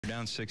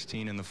Down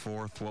 16 in the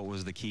fourth. What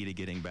was the key to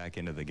getting back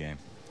into the game?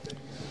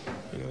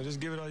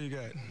 Just give it all you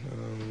got.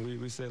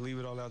 We said leave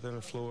it all out there on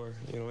the floor.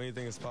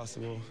 Anything is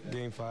possible.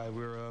 Game 5,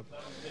 we were up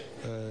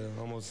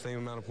almost the same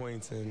amount of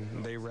points,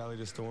 and they rallied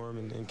the storm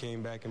and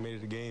came back and made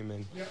it a game.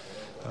 And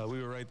we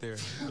were right there.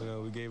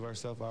 We gave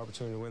ourselves an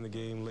opportunity to win the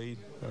game late.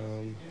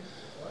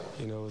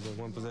 It was a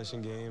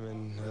one-possession game,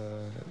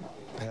 and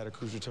had a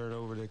crucial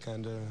turnover that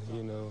kind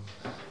of,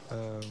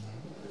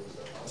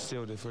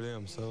 sealed it for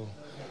them. So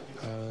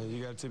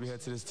you got to tip your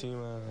head to this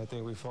team. I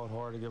think we fought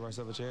hard to give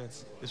ourselves a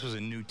chance. This was a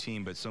new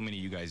team, but so many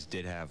of you guys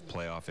did have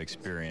playoff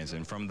experience.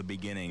 And from the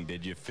beginning,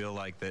 did you feel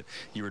like that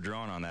you were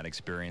drawing on that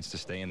experience to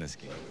stay in this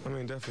game? I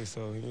mean, definitely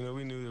so.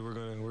 We knew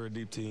that we're a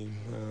deep team.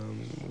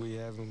 We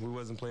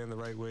wasn't playing the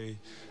right way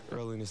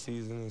early in the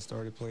season and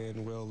started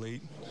playing well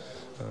late.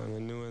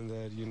 And knowing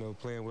that,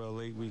 playing well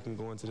late, we can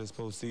go into this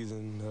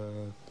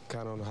postseason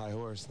kind of on a high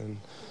horse. And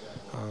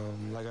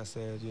like I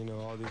said,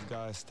 all these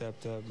guys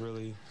stepped up,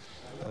 really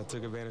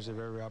took advantage of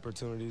every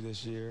opportunity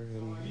this year,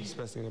 and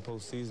especially in the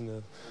postseason,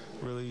 to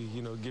really,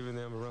 giving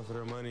them a run for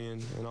their money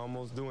and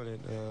almost doing it.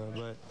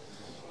 But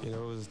it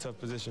was a tough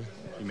position.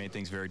 You made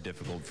things very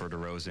difficult for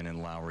DeRozan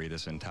and Lowry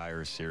this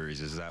entire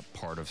series. Is that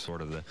part of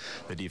sort of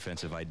the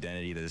defensive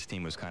identity that this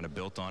team was kind of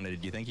built on? Do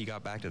you think you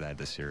got back to that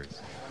this series?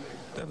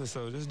 Definitely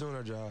so. Just doing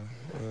our job.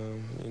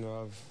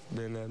 I've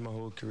been at my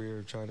whole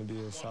career trying to be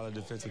a solid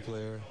defensive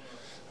player,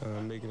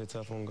 making it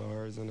tough on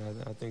guards, and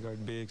I think our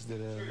bigs did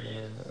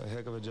a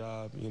heck of a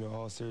job,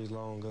 all series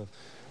long of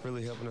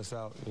really helping us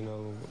out.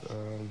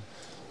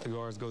 The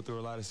guards go through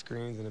a lot of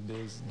screens, and the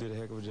bigs did a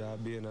heck of a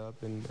job being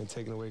up and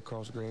taking away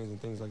cross grains and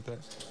things like that.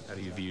 How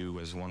do you view,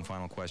 as one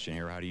final question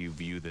here, how do you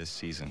view this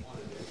season?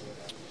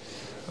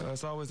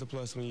 It's always a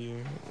plus when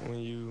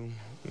you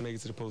make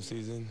it to the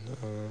postseason,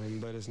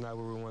 but it's not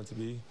where we want to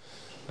be.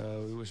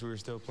 We wish we were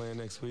still playing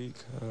next week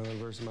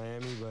versus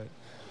Miami, but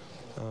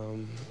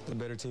the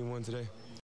better team won today.